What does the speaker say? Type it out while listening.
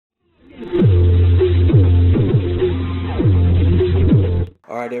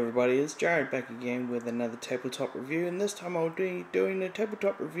Alright everybody, it's Jared back again with another tabletop review, and this time I'll be doing a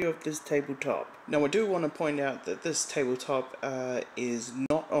tabletop review of this tabletop. Now I do want to point out that this tabletop is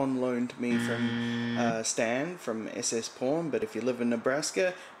not on loan to me from Stan from SS Pawn, but if you live in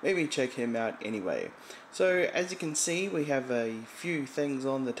Nebraska, maybe check him out anyway. So as you can see, we have a few things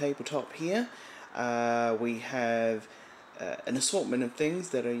on the tabletop here. We have an assortment of things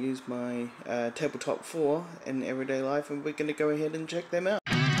that I use my tabletop for in everyday life, and we're going to go ahead and check them out.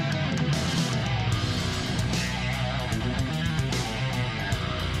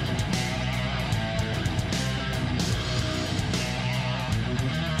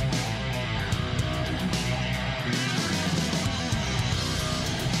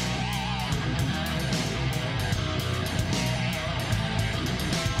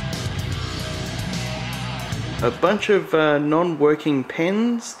 A bunch of non-working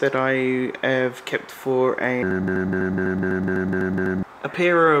pens that I have kept for a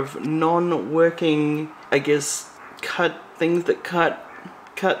pair of non-working, I guess, cutting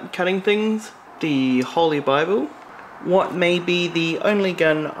things. The Holy Bible. What may be the only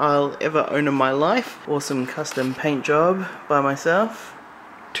gun I'll ever own in my life. Awesome custom paint job by myself.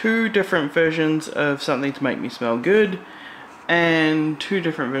 Two different versions of something to make me smell good, and two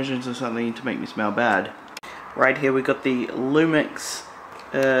different versions of something to make me smell bad. Right here we got the Lumix,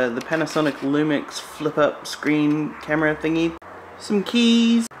 the Panasonic Lumix flip-up screen camera thingy. Some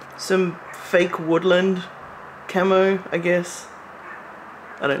keys, some fake woodland camo, I guess.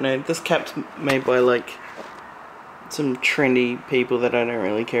 I don't know, this cap's made by like some trendy people that I don't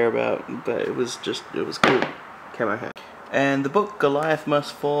really care about, but it was cool camo hat. And the book Goliath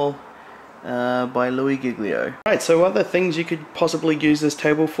Must Fall by Louis Giglio. Right, so other things you could possibly use this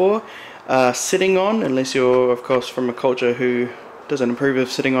table for. Sitting on, unless you're of course from a culture who doesn't approve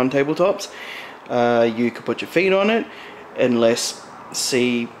of sitting on tabletops, you could put your feet on it, unless,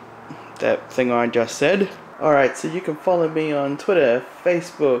 see that thing I just said. Alright, so you can follow me on Twitter,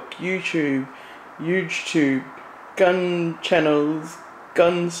 Facebook, YouTube, gun channels,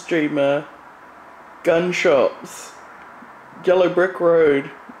 gun streamer, gun shops, Yellow Brick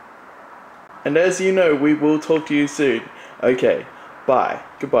Road, and as you know, we will talk to you soon. Okay. Bye.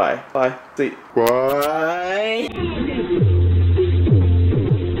 Goodbye. Bye. See. Bye.